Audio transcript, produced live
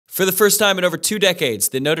For the first time in over 2 decades,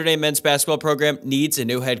 the Notre Dame men's basketball program needs a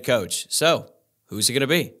new head coach. So, who's it going to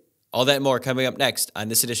be? All that and more coming up next on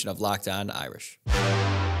this edition of Locked On Irish.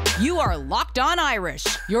 You are Locked On Irish,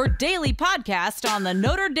 your daily podcast on the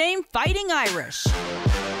Notre Dame Fighting Irish.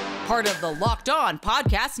 Part of the Locked On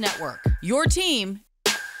Podcast Network, your team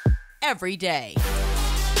every day.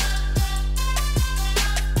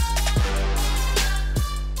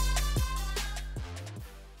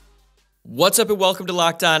 What's up and welcome to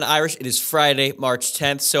Locked On Irish. It is Friday, March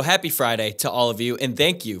 10th, so happy Friday to all of you, and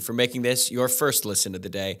thank you for making this your first listen of the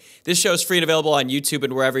day. This show is free and available on YouTube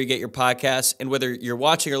and wherever you get your podcasts, and whether you're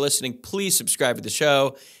watching or listening, please subscribe to the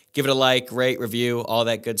show, give it a like, rate, review, all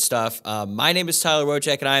that good stuff. My name is Tyler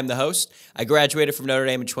Wojciak, and I am the host. I graduated from Notre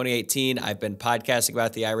Dame in 2018. I've been podcasting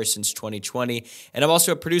about the Irish since 2020, and I'm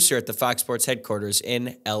also a producer at the Fox Sports headquarters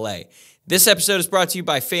in LA. This episode is brought to you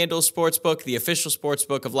by FanDuel Sportsbook, the official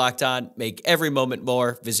sportsbook of Locked On. Make every moment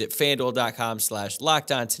more. Visit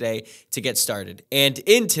FanDuel.com/LockedOn today to get started. And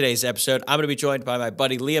in today's episode, I'm going to be joined by my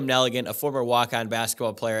buddy Liam Nelligan, a former walk-on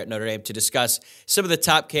basketball player at Notre Dame, to discuss some of the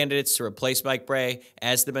top candidates to replace Mike Brey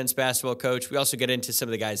as the men's basketball coach. We also get into some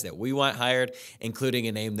of the guys that we want hired, including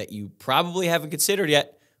a name that you probably haven't considered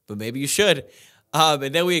yet, but maybe you should.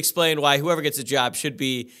 And then we explain why whoever gets a job should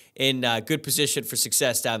be in good position for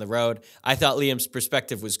success down the road. I thought Liam's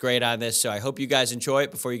perspective was great on this, so I hope you guys enjoy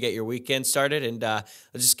it before you get your weekend started, and let's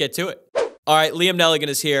just get to it. All right, Liam Nelligan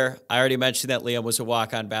is here. I already mentioned that Liam was a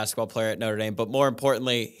walk-on basketball player at Notre Dame, but more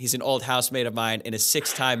importantly, he's an old housemate of mine and a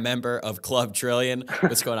 6-time member of Club Trillion.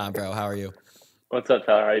 What's going on, bro? How are you? What's up,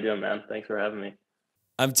 Tyler? How you doing, man? Thanks for having me.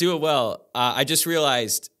 I'm doing well. I just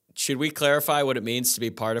realized, should we clarify what it means to be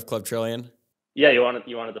part of Club Trillion? Yeah, you want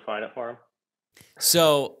to define it for him?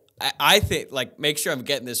 So I think, make sure I'm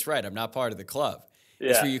getting this right. I'm not part of the club.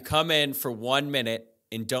 Yeah. It's where you come in for 1 minute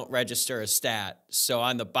and don't register a stat. So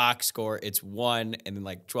on the box score, it's 1 and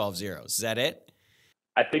then 12 zeros. Is that it?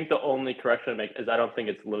 I think the only correction I make is I don't think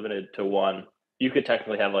it's limited to 1. You could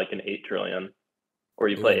technically have an 8 trillion, or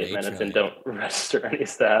you play 8 minutes and don't register any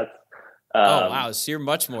stats. Oh wow! So you're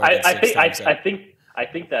much more. Than I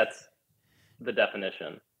think that's the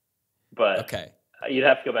definition. But okay, you'd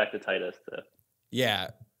have to go back to Titus. Yeah,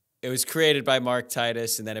 it was created by Mark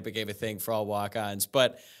Titus, and then it became a thing for all walk-ons.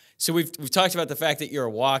 But so we've talked about the fact that you're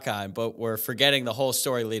a walk-on, but we're forgetting the whole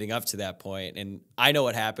story leading up to that point. And I know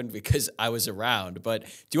what happened because I was around. But do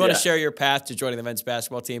you want to share your path to joining the men's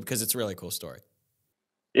basketball team? Because it's a really cool story.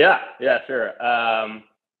 Yeah, sure.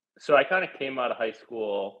 So I kind of came out of high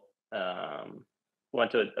school,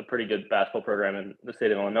 went to a pretty good basketball program in the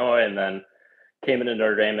state of Illinois, and then came into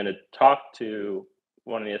Notre Dame and had talked to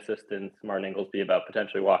one of the assistants, Martin Inglesby, about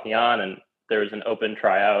potentially walking on. And there was an open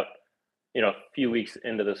tryout, a few weeks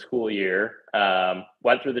into the school year.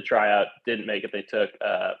 Went through the tryout, didn't make it. They took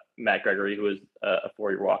Matt Gregory, who was a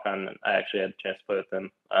 4-year walk-on, and I actually had a chance to play with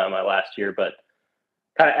him my last year. But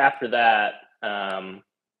kind of after that,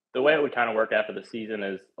 the way it would kind of work after the season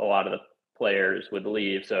is a lot of the players would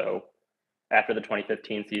leave. So after the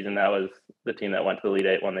 2015 season, that was the team that went to the Elite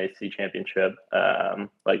Eight, won the ACC championship.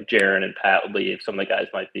 Jaron and Pat would leave. Some of the guys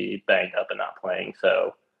might be banged up and not playing.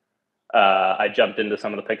 So I jumped into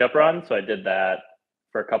some of the pickup runs. So I did that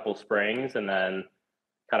for a couple springs, and then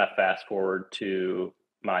kind of fast forward to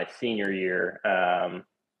my senior year.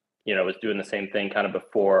 Was doing the same thing kind of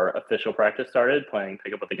before official practice started, playing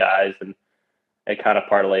pickup with the guys, and it kind of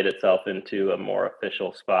parlayed itself into a more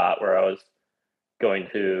official spot where I was going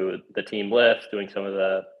to the team lifts, doing some of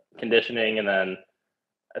the conditioning, and then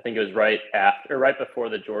I think it was right before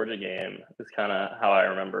the Georgia game is kind of how I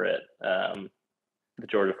remember it. The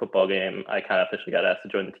Georgia football game, I kind of officially got asked to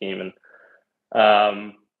join the team,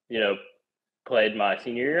 and played my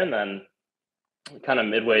senior year, and then kind of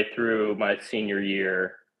midway through my senior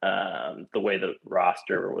year, the way the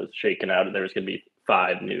roster was shaken out, there was going to be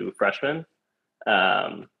 5 new freshmen,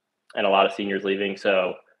 and a lot of seniors leaving.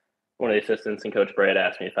 So one of the assistants and Coach Brey had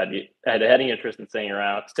asked me if I had any interest in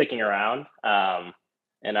sticking around.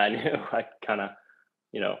 And I knew I kind of,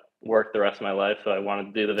 worked the rest of my life. So I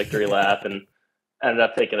wanted to do the victory lap, and ended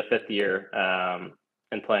up taking a 5th year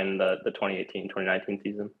and playing the 2018-2019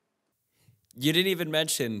 season. You didn't even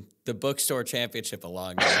mention the bookstore championship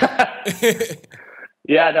along there.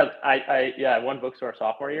 I won bookstore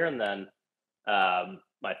sophomore year, and then after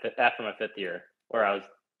my 5th year, where I was,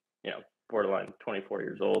 borderline 24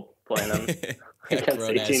 years old playing them against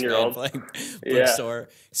 18-year-olds. Playing bookstore.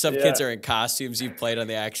 Some kids are in costumes. You've played on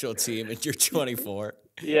the actual team, and you're 24.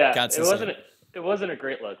 Yeah, it wasn't a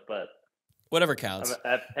great look, but whatever counts.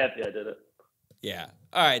 I'm happy I did it. Yeah.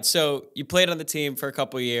 All right. So you played on the team for a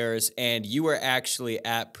couple of years, and you were actually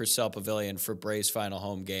at Purcell Pavilion for Brey's final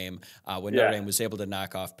home game when Notre Dame was able to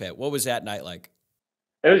knock off Pitt. What was that night like?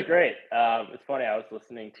 It was great. It's funny. I was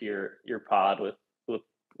listening to your pod with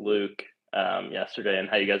Luke yesterday, and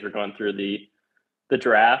how you guys were going through the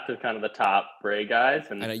draft of kind of the top Brey guys.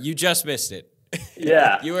 And I know you just missed it.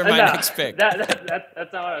 Yeah, you were my next pick. That's not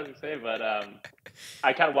what I was gonna say, but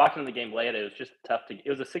I kind of walked into the game late. It was just tough to. It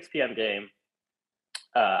was a 6 p.m. game,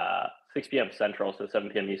 6 p.m. Central, so 7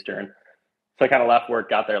 p.m. Eastern. So I kind of left work,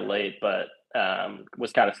 got there late, but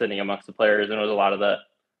was kind of sitting amongst the players, and it was a lot of the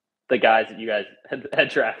guys that you guys had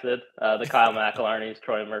drafted, the Kyle McElharneys,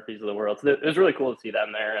 Troy Murphys of the world. So it was really cool to see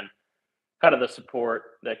them there, and kind of the support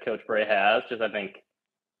that Coach Brey has. Just I think,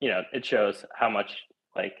 it shows how much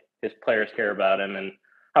like his players care about him and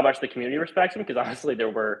how much the community respects him. Because honestly,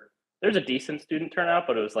 there's a decent student turnout,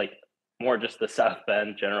 but it was like more just the South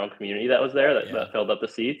Bend general community that was there that filled up the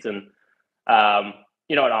seats. And an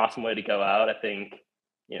awesome way to go out. I think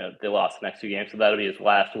they lost the next 2 games, so that'll be his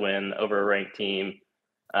last win over a ranked team.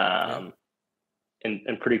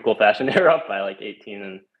 In pretty cool fashion. They were up by like 18,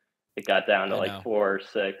 and it got down to like 4 or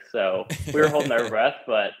 6. So we were holding our breath,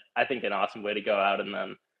 but I think an awesome way to go out. And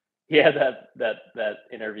then he had that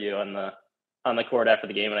interview on the court after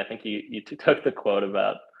the game, and I think you took the quote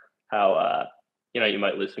about how you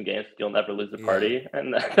might lose some games, but you'll never lose the party,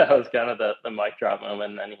 and that was kind of the mic drop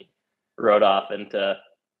moment. And then he rode off into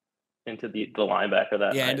the linebacker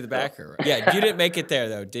that night, into the backer. Yeah, you didn't make it there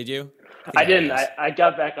though, did you? I didn't. I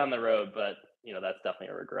got back on the road, but that's definitely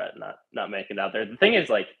a regret not making it out there. The thing is,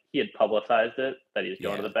 like, he had publicized it that he was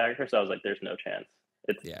going to the backer, so I was like, "There's no chance."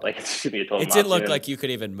 It's should be a total. It didn't look like you could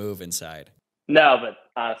even move inside. No, but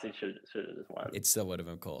honestly, should have just won. It still would have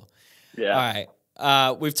been cool. Yeah. All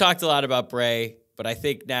right. We've talked a lot about Brey, but I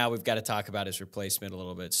think now we've got to talk about his replacement a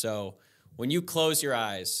little bit. So when you close your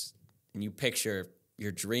eyes and you picture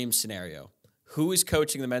your dream scenario, who is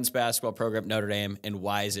coaching the men's basketball program at Notre Dame, and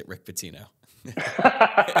why is it Rick Pitino?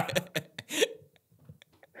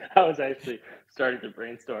 I was actually starting to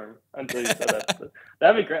brainstorm until you said that.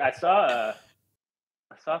 That'd be great. I saw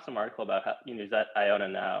some article about how he's at Iona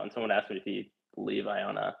now, and someone asked me if he'd leave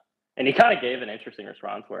Iona, and he kind of gave an interesting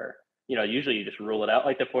response where usually you just rule it out,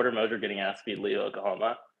 like the Porter Moser getting asked if he'd leave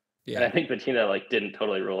Oklahoma, and I think Pitino didn't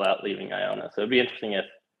totally rule out leaving Iona. So it'd be interesting if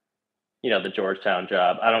the Georgetown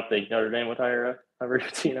job. I don't think Notre Dame would hire a Rick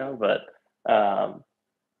Pitino, but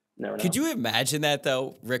never know. Could you imagine that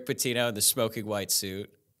though, Rick Pitino in the smoking white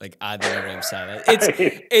suit? Like on the Notre Dame side,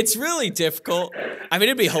 it's really difficult. I mean,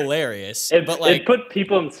 it'd be hilarious, but like it put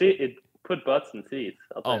people in seats. It put butts in seats.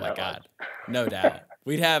 Oh my god, no doubt.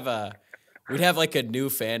 We'd have like a new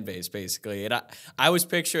fan base basically, and I was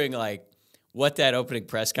picturing like what that opening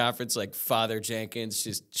press conference, like Father Jenkins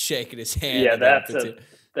just shaking his hand. Yeah,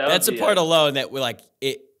 that's a part alone that we're like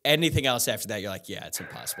it. Anything else after that, you're like, yeah, it's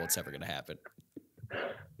impossible. It's never gonna happen.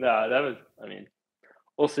 No, that was. I mean,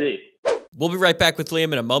 we'll see. We'll be right back with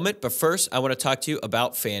Liam in a moment, but first, I want to talk to you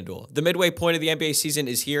about FanDuel. The midway point of the NBA season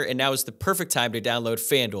is here, and now is the perfect time to download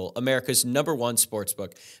FanDuel, America's #1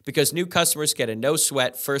 sportsbook, because new customers get a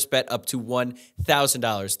no-sweat first bet up to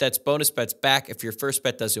 $1,000. That's bonus bets back if your first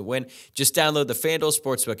bet doesn't win. Just download the FanDuel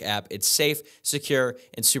Sportsbook app. It's safe, secure,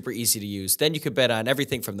 and super easy to use. Then you can bet on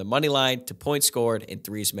everything from the money line to points scored and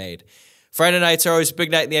threes made. Friday nights are always a big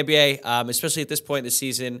night in the NBA, especially at this point in the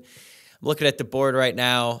season. I'm looking at the board right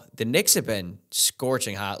now. The Knicks have been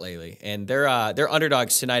scorching hot lately, and they're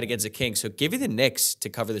underdogs tonight against the Kings. So give you the Knicks to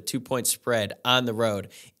cover the 2-point spread on the road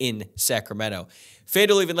in Sacramento.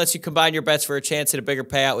 FanDuel even lets you combine your bets for a chance at a bigger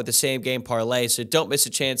payout with the same game parlay. So don't miss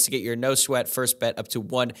a chance to get your no sweat first bet up to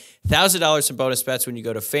 $1,000 in bonus bets when you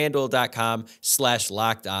go to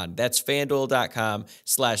FanDuel.com/lockedon. That's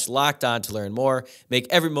FanDuel.com/lockedon to learn more. Make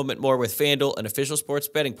every moment more with FanDuel, an official sports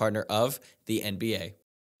betting partner of the NBA.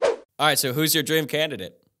 All right, so who's your dream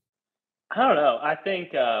candidate? I don't know. I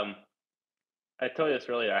think I told you this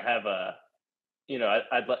earlier. I have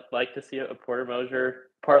I'd like to see a Porter Moser,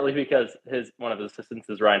 partly because one of his assistants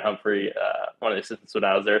is Ryan Humphrey, one of the assistants when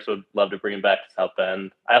I was there, so I'd love to bring him back to South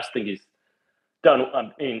Bend. I also think he's done.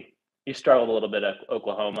 I mean, he struggled a little bit at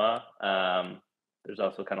Oklahoma. There's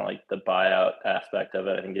also kind of like the buyout aspect of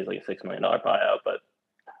it. I think he's like a $6 million buyout, but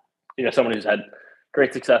someone who's had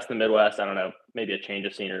great success in the Midwest. I don't know. Maybe a change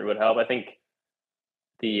of scenery would help. I think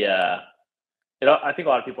I think a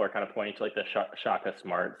lot of people are kind of pointing to like the Shaka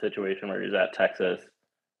Smart situation where he was at Texas.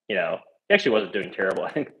 He actually wasn't doing terrible. I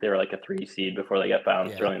think they were like a 3 seed before they got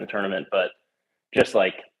bounced early in the tournament. But just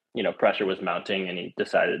like pressure was mounting, and he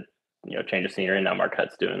decided change of scenery. And now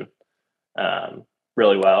Marquette's doing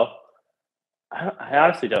really well. I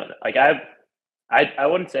honestly don't like. I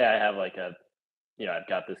wouldn't say I have like I've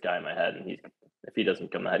got this guy in my head, and if he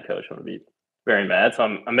doesn't become the head coach, I'm going to be very mad. So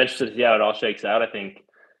I'm interested to see how it all shakes out. I think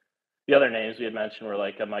the other names we had mentioned were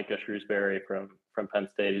like a Micah Shrewsbury from Penn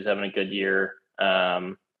State, who's having a good year,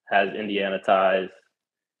 has Indiana ties.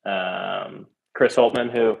 Chris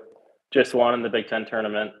Holtmann, who just won in the Big Ten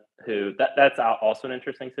tournament, that's also an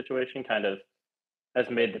interesting situation, kind of has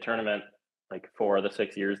made the tournament like 4 of the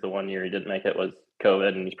 6 years. The 1 year he didn't make it was COVID,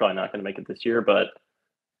 and he's probably not going to make it this year, but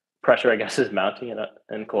pressure, I guess, is mounting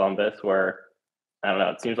in Columbus, where, I don't know,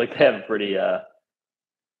 it seems like they have pretty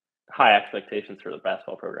high expectations for the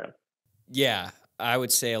basketball program. Yeah, I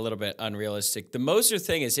would say a little bit unrealistic. The Moser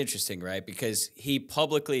thing is interesting, right? Because he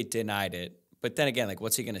publicly denied it. But then again, like,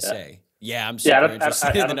 what's he going to say? Yeah, I'm super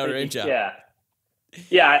interested in the Notre Dame job.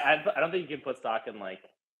 Yeah, I don't think you can put stock in, like,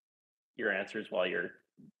 your answers while you're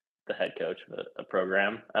the head coach of a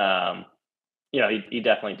program. He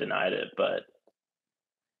definitely denied it. But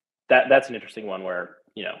that's an interesting one where,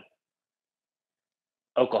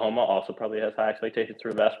 Oklahoma also probably has high expectations for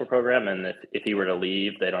a basketball program, and if he were to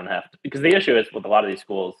leave, they don't have to. Because the issue is with a lot of these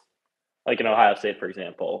schools, like in Ohio State, for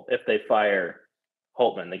example, if they fire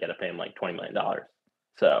Holtmann, they got to pay him like $20 million.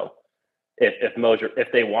 So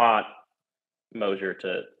if they want Moser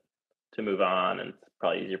to move on, and it's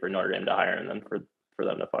probably easier for Notre Dame to hire him than for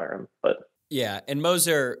them to fire him. But yeah, and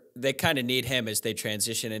Moser, they kind of need him as they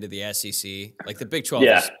transition into the SEC. Like the Big 12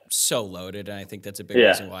 is so loaded, and I think that's a big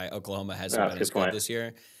reason why Oklahoma hasn't been as good this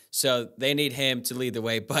year. So they need him to lead the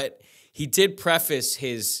way. But he did preface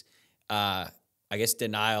his,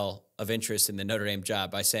 denial of interest in the Notre Dame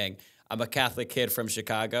job by saying, I'm a Catholic kid from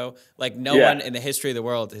Chicago. Like no one in the history of the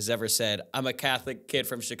world has ever said, I'm a Catholic kid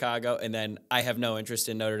from Chicago, and then I have no interest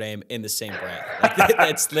in Notre Dame in the same breath. Like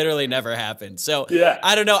that's literally never happened. So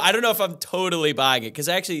I don't know. I don't know if I'm totally buying it, because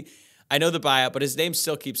I know the buyout, but his name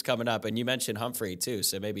still keeps coming up. And you mentioned Humphrey too,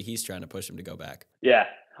 so maybe he's trying to push him to go back. Yeah,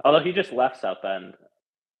 although he just left South Bend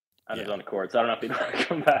on his own court, so I don't know if he'd want to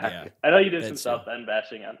come back. Yeah, I know you did some South Bend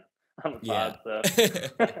bashing on the pod.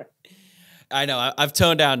 So. I know. I've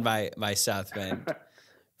toned down my South Bend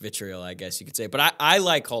vitriol, I guess you could say. But I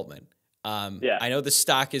like Holtmann. I know the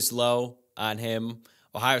stock is low on him.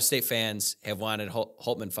 Ohio State fans have wanted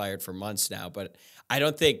Holtmann fired for months now, but I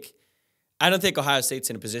don't think Ohio State's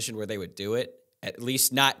in a position where they would do it, at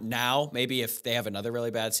least not now. Maybe if they have another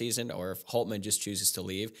really bad season, or if Holtmann just chooses to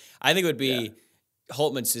leave. I think it would be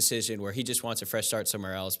Holtmann's decision where he just wants a fresh start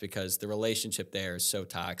somewhere else, because the relationship there is so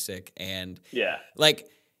toxic. And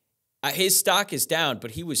his stock is down, but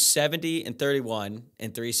he was 70-31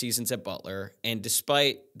 in 3 seasons at Butler. And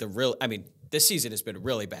despite this season has been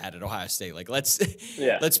really bad at Ohio State. Like let's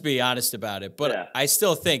be honest about it. But I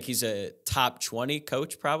still think he's a top 20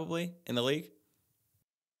 coach probably in the league.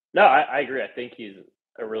 No, I agree. I think he's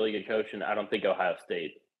a really good coach, and I don't think Ohio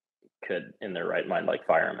State could, in their right mind, like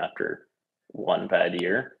fire him after one bad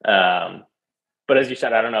year. But as you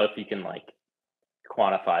said, I don't know if you can like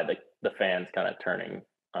quantify the fans kind of turning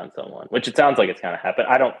on someone, which it sounds like it's kind of happened.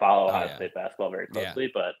 I don't follow Ohio State basketball very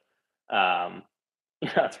closely, but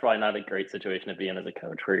it's probably not a great situation to be in as a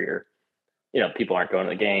coach, where people aren't going to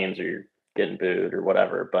the games, or you're getting booed or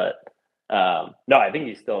whatever. But no, I think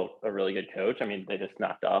he's still a really good coach. I mean, they just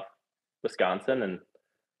knocked off Wisconsin, and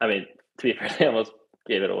I mean, to be fair, they almost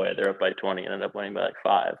gave it away. They're up by 20 and ended up winning by like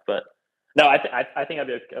 5. But no, I think I'd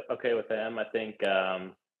be okay with him. I think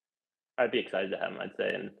I'd be excited to have him, I'd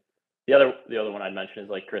say. And the other one I'd mention is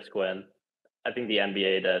like Chris Quinn. I think the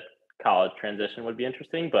NBA to college transition would be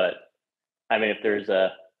interesting, but I mean, I don't know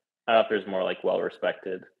if there's more like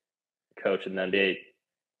well-respected coach in the NBA,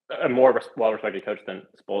 a more well-respected coach than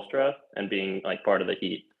Spoelstra, and being like part of the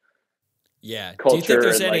Heat. Yeah. Culture, do you think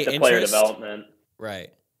there's and any like the interest? player development. Right.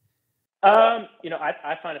 I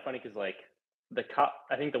find it funny because like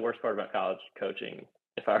I think the worst part about college coaching,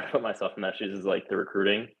 if I were to put myself in that shoes, is like the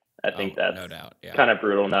recruiting. I think that's no doubt. Yeah. kind of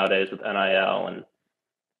brutal nowadays with NIL, and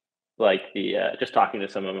like the just talking to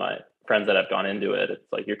some of my friends that have gone into it.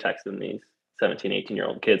 It's like you're texting these 17,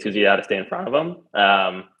 18-year-old kids because you got to stay in front of them.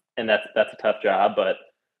 And that's a tough job, but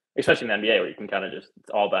especially in the NBA where you can kind of it's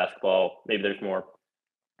all basketball. Maybe there's more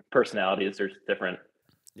personalities. There's different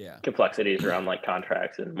complexities around like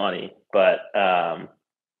contracts and money. But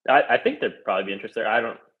I think there'd probably be interest there. I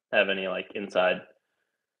don't have any like inside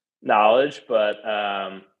knowledge, but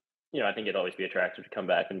I think it'd always be attractive to come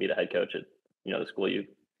back and be the head coach at the school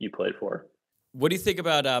you played for. What do you think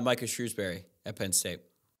about Micah Shrewsbury at Penn State?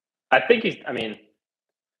 I think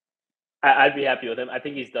I'd be happy with him. I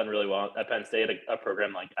think he's done really well at Penn State, a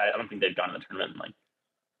program like I don't think they've gone to the tournament in like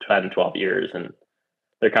 10, 12 years, and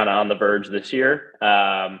they're kind of on the verge this year.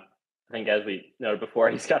 I think as we noted before,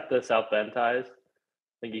 he's got the South Bend ties.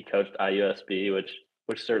 think he coached IUSB,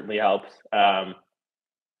 which certainly helps.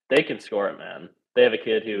 They can score it, man. They have a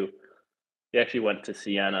kid who he actually went to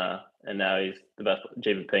Siena, and now he's the best.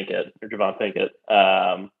 Javon Pinkett.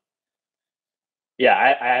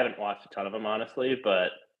 Yeah, I haven't watched a ton of them, honestly, but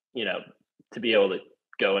to be able to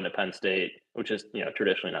go into Penn State, which is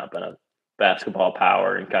traditionally not been a basketball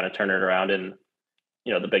power, and kind of turn it around in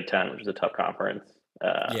the Big Ten, which is a tough conference.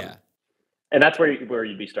 Yeah, and that's where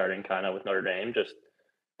you'd be starting, kind of with Notre Dame, just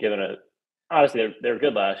given honestly they were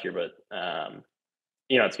good last year, but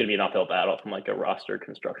it's going to be an uphill battle from like a roster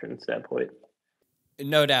construction standpoint.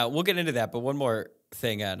 No doubt. We'll get into that, but one more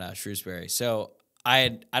thing on Shrewsbury. So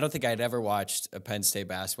I don't think I'd ever watched a Penn State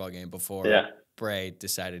basketball game before Brey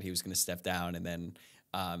decided he was going to step down, and then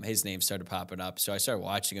his name started popping up. So I started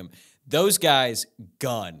watching him. Those guys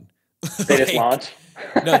gun. They just launch?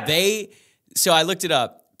 No, so I looked it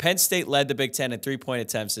up. Penn State led the Big Ten in 3-point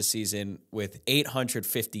attempts this season with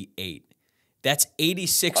 858. That's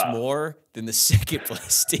 86 more than the second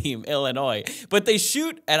place team, Illinois. But they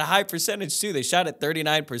shoot at a high percentage, too. They shot at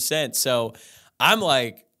 39%. So I'm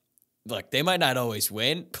like, look, they might not always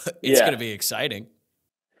win, but it's going to be exciting.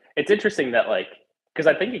 It's interesting that, because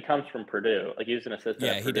I think he comes from Purdue. Like, he was an assistant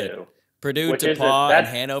at Purdue. Did. Purdue, DePaul, and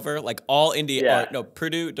Hanover. Like, all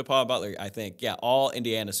Purdue, DePaul, Butler, I think. Yeah, all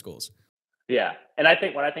Indiana schools. Yeah. And I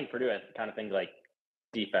think when I think Purdue, I kind of think,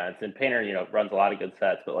 defense, and Painter, runs a lot of good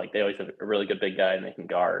sets, but they always have a really good big guy and they can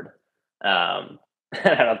guard. I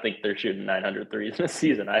don't think they're shooting 900 threes in a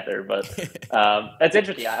season either, but that's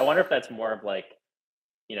interesting. I wonder if that's more of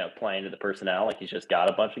playing to the personnel, he's just got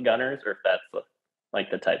a bunch of gunners, or if that's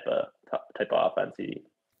the type of offense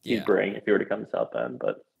he'd bring if he were to come to South Bend.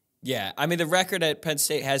 But yeah, I mean, the record at Penn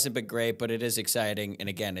State hasn't been great, but it is exciting. And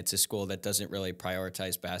again, it's a school that doesn't really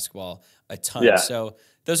prioritize basketball a ton. Yeah. So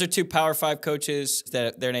those are two Power 5 coaches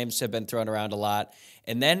that their names have been thrown around a lot.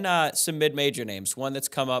 And then some mid-major names. One that's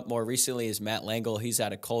come up more recently is Matt Langle. He's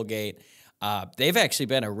out of Colgate. They've actually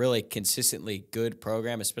been a really consistently good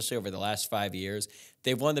program, especially over the last 5 years.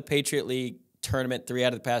 They've won the Patriot League tournament 3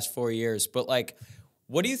 out of the past 4 years. But,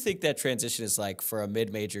 what do you think that transition is like for a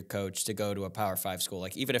mid-major coach to go to a Power 5 school?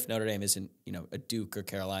 Even if Notre Dame isn't, a Duke or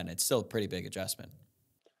Carolina, it's still a pretty big adjustment.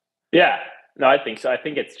 Yeah, no, I think so. I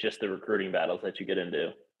think it's just the recruiting battles that you get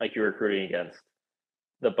into. You're recruiting against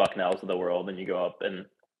the Bucknells of the world, and you go up and,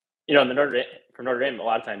 for Notre Dame, a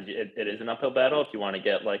lot of times it is an uphill battle if you want to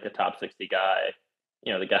get a top 60 guy,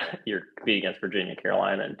 the guy you're competing against Virginia,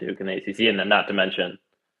 Carolina, and Duke and the ACC, and then not to mention,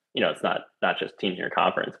 it's not just teams in your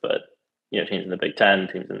conference, but teams in the Big Ten,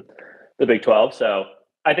 teams in the Big 12. So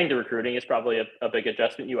I think the recruiting is probably a big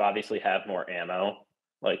adjustment. You obviously have more ammo.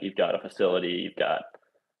 You've got a facility, you've got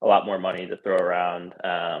a lot more money to throw around.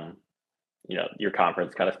 Your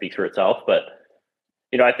conference kind of speaks for itself. But,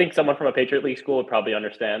 I think someone from a Patriot League school would probably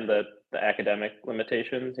understand the academic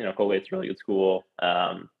limitations. Colgate's a really good school.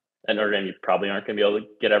 At Notre Dame, you probably aren't going to be able to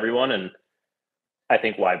get everyone. And I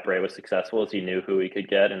think why Brey was successful is he knew who he could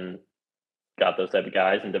get and got those type of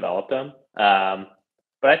guys and developed them.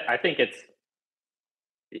 But I think it's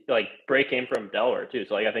Brey came from Delaware too.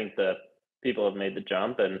 So I think the people have made the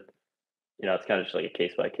jump, and it's kind of just a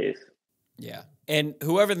case by case. Yeah. And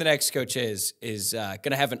whoever the next coach is going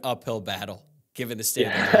to have an uphill battle given the state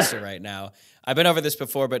of the roster right now. I've been over this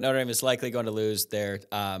before, but Notre Dame is likely going to lose their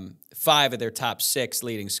 5 of their top 6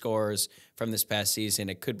 leading scorers from this past season.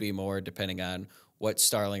 It could be more depending on what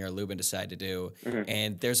Starling or Lubin decide to do. Mm-hmm.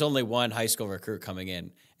 And there's only one high school recruit coming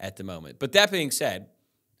in at the moment. But that being said,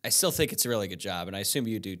 I still think it's a really good job, and I assume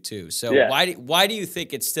you do too. So why do you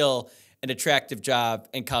think it's still an attractive job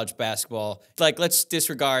in college basketball? Let's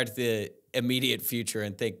disregard the immediate future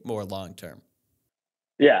and think more long-term.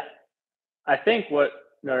 Yeah. I think what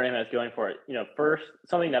Notre Dame has going for it, first,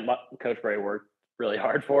 something that Coach Brey worked really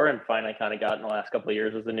hard for and finally kind of got in the last couple of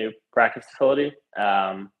years was the new practice facility.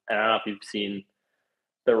 And I don't know if you've seen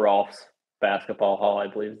the Rolf's Basketball Hall, I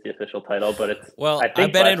believe is the official title, but it's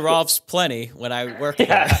I've been in Rolf's plenty when I worked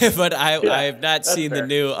there, but I have not seen the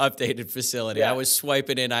new updated facility. I was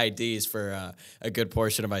swiping in IDs for a good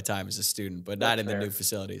portion of my time as a student, but not in the new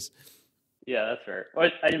facilities. Yeah, that's fair.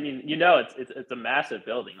 I mean, it's a massive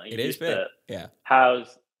building. It is big.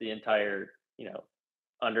 House the entire,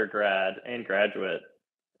 undergrad and graduate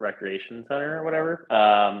recreation center or whatever.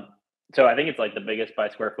 So I think it's the biggest by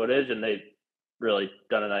square footage, and they've really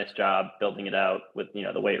done a nice job building it out with,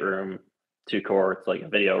 the weight room, 2 courts, a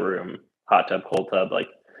video room, hot tub, cold tub,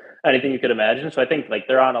 anything you could imagine. So I think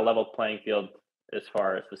they're on a level playing field as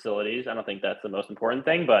far as facilities. I don't think that's the most important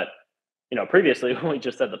thing, but previously when we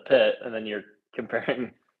just had the pit and then you're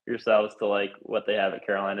comparing yourselves to what they have at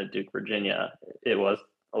Carolina, Duke, Virginia, it was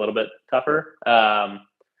a little bit tougher.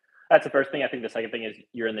 that's the first thing. I think the second thing is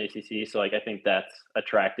you're in the ACC, so like I think that's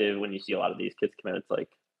attractive when you see a lot of these kids come in. It's like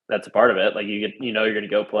that's a part of it. Like you're going to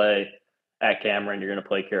go play at Cameron, you're going to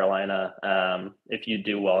play Carolina. If you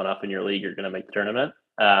do well enough in your league, you're going to make the tournament.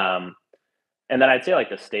 And then I'd say like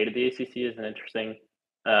the state of the ACC is an interesting.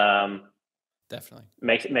 Definitely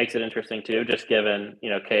makes it interesting too. Just given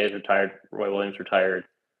Kay is retired, Roy Williams retired,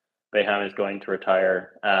 Boeheim is going to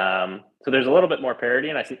retire. So there's a little bit more parity,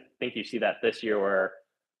 and I think you see that this year where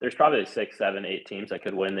there's probably 6, 7, 8 teams that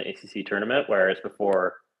could win the ACC tournament, whereas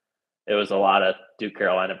before it was a lot of Duke,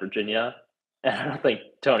 Carolina, Virginia. And I don't think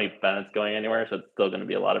Tony Bennett's going anywhere, so it's still going to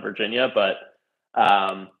be a lot of Virginia. But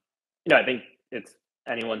I think it's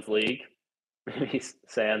anyone's league, maybe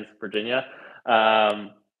sans Virginia.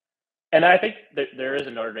 And I think there is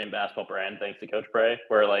a Notre Dame basketball brand, thanks to Coach Brey,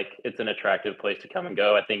 where like it's an attractive place to come and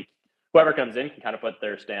go. I think whoever comes in can kind of put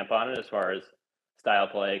their stamp on it as far as style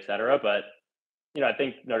play, et cetera. But I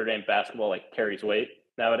think Notre Dame basketball like carries weight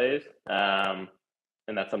nowadays, and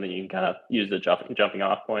that's something you can kind of use the jumping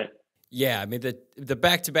off point. Yeah, I mean the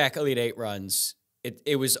back-to-back Elite Eight runs.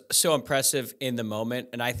 It was so impressive in the moment,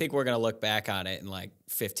 and I think we're going to look back on it in like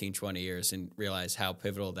 15, 20 years and realize how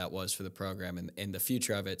pivotal that was for the program and the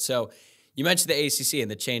future of it. So you mentioned the ACC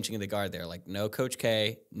and the changing of the guard there, like no Coach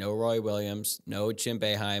K, no Roy Williams, no Jim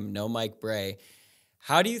Boeheim, no Mike Brey.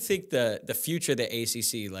 How do you think the future of the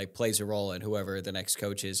ACC like plays a role in whoever the next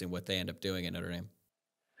coach is and what they end up doing at Notre Dame?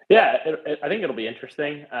 Yeah, I think it'll be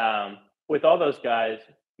interesting. With all those guys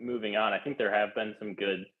moving on, I think there have been some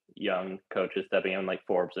good young coaches stepping in, like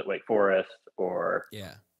Forbes at Wake Forest, or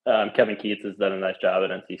Kevin Keats has done a nice job at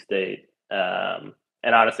NC State. And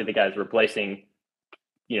honestly, the guys replacing,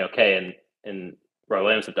 Kay and Roy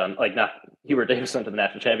Williams have done, like, not Hubert Davis went to the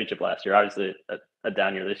national championship last year, obviously a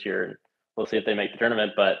down year this year, and we'll see if they make the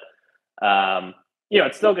tournament. But,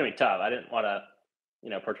 it's still going to be tough. I didn't want to,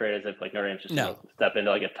 portray it as if like Notre Dame's just going to step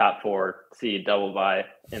into like a top 4 seed double bye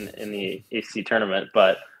in the ACC tournament.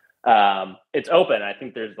 But it's open. I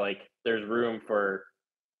think there's room for,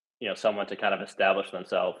 someone to kind of establish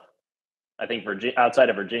themselves. I think outside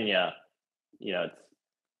of Virginia, it's,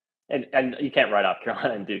 and you can't write off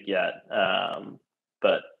Carolina and Duke yet.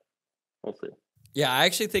 But we'll see. Yeah, I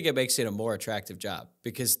actually think it makes it a more attractive job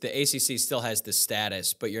because the ACC still has the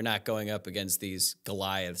status, but you're not going up against these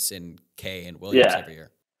Goliaths and Kay and Williams every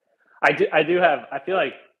year. I feel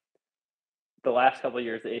like the last couple of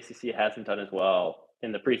years, the ACC hasn't done as well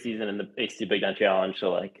in the preseason and the ACC Big Ten Challenge.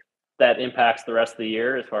 So like that impacts the rest of the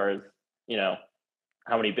year as far as,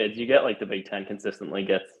 how many bids you get. Like the Big Ten consistently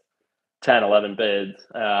gets 10, 11 bids.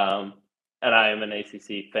 And I am an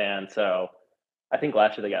ACC fan, so I think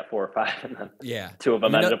last year they got 4 or 5, and then 2 of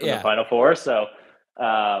them ended up in the Final Four. So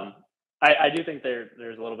I do think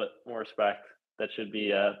there's a little bit more respect that should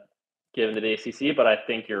be given to the ACC, but I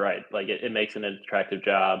think you're right. Like it makes an attractive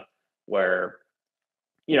job where,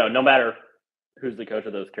 no matter who's the coach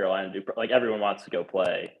of those Carolina Duke, like everyone wants to go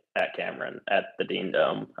play at Cameron, at the Dean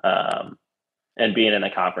Dome, and being in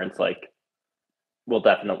a conference like will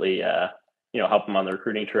definitely help them on the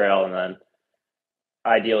recruiting trail. And then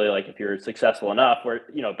ideally, like if you're successful enough, where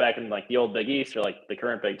back in like the old Big East or like the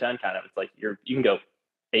current Big Ten, kind of, it's like you can go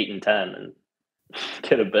 8 and 10 and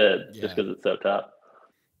get a bid just because it's so tough.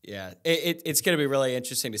 Yeah, it's going to be really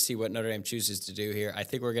interesting to see what Notre Dame chooses to do here. I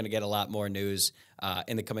think we're going to get a lot more news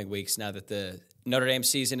in the coming weeks now that the Notre Dame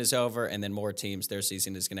season is over, and then more teams, their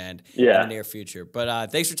season is going to end in the near future.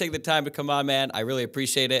 But thanks for taking the time to come on, man. I really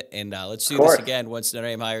appreciate it, and let's do this again once Notre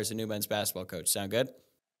Dame hires a new men's basketball coach. Sound good?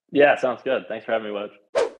 Yeah, sounds good. Thanks for having me, Woj.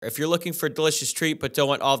 If you're looking for a delicious treat but don't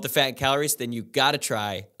want all of the fat and calories, then you got to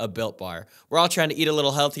try a Built Bar. We're all trying to eat a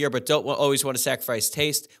little healthier but don't always want to sacrifice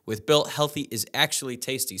taste. With Built, healthy is actually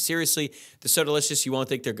tasty. Seriously, they're so delicious you won't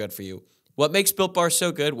think they're good for you. What makes Built Bar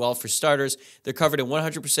so good? Well, for starters, they're covered in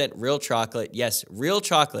 100% real chocolate. Yes, real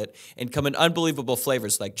chocolate, and come in unbelievable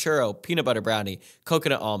flavors like churro, peanut butter brownie,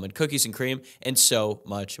 coconut almond, cookies and cream, and so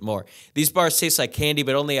much more. These bars taste like candy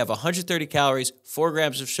but only have 130 calories, 4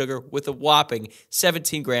 grams of sugar, with a whopping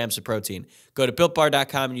 17 grams of protein. Go to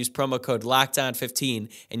BuiltBar.com and use promo code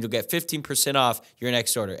LOCKEDON15, and you'll get 15% off your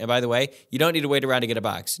next order. And by the way, you don't need to wait around to get a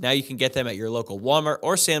box. Now you can get them at your local Walmart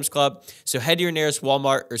or Sam's Club. So head to your nearest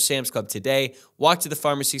Walmart or Sam's Club today, walk to the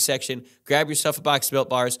pharmacy section, grab yourself a box of Built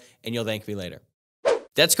Bars, and you'll thank me later.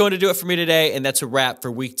 That's going to do it for me today, and that's a wrap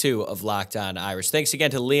for week 2 of Locked On Irish. Thanks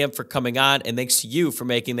again to Liam for coming on, and thanks to you for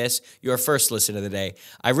making this your first listen of the day.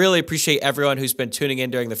 I really appreciate everyone who's been tuning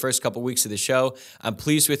in during the first couple weeks of the show. I'm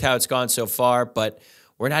pleased with how it's gone so far, but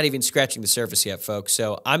we're not even scratching the surface yet, folks.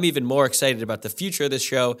 So I'm even more excited about the future of this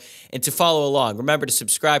show and to follow along. Remember to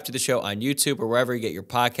subscribe to the show on YouTube or wherever you get your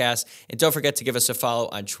podcasts. And don't forget to give us a follow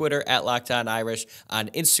on Twitter at Locked On Irish, on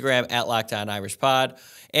Instagram at Locked On Irish Pod,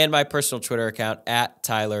 and my personal Twitter account at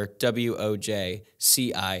Tyler, WOJCIAK.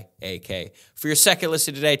 For your second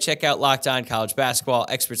listen today, check out Locked On College Basketball.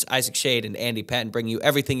 Experts Isaac Shade and Andy Patton bring you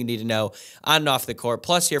everything you need to know on and off the court,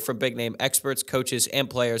 plus hear from big-name experts, coaches, and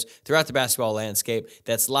players throughout the basketball landscape.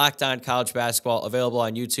 That's Locked On College Basketball, available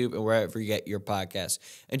on YouTube and wherever you get your podcasts.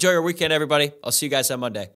 Enjoy your weekend, everybody. I'll see you guys on Monday.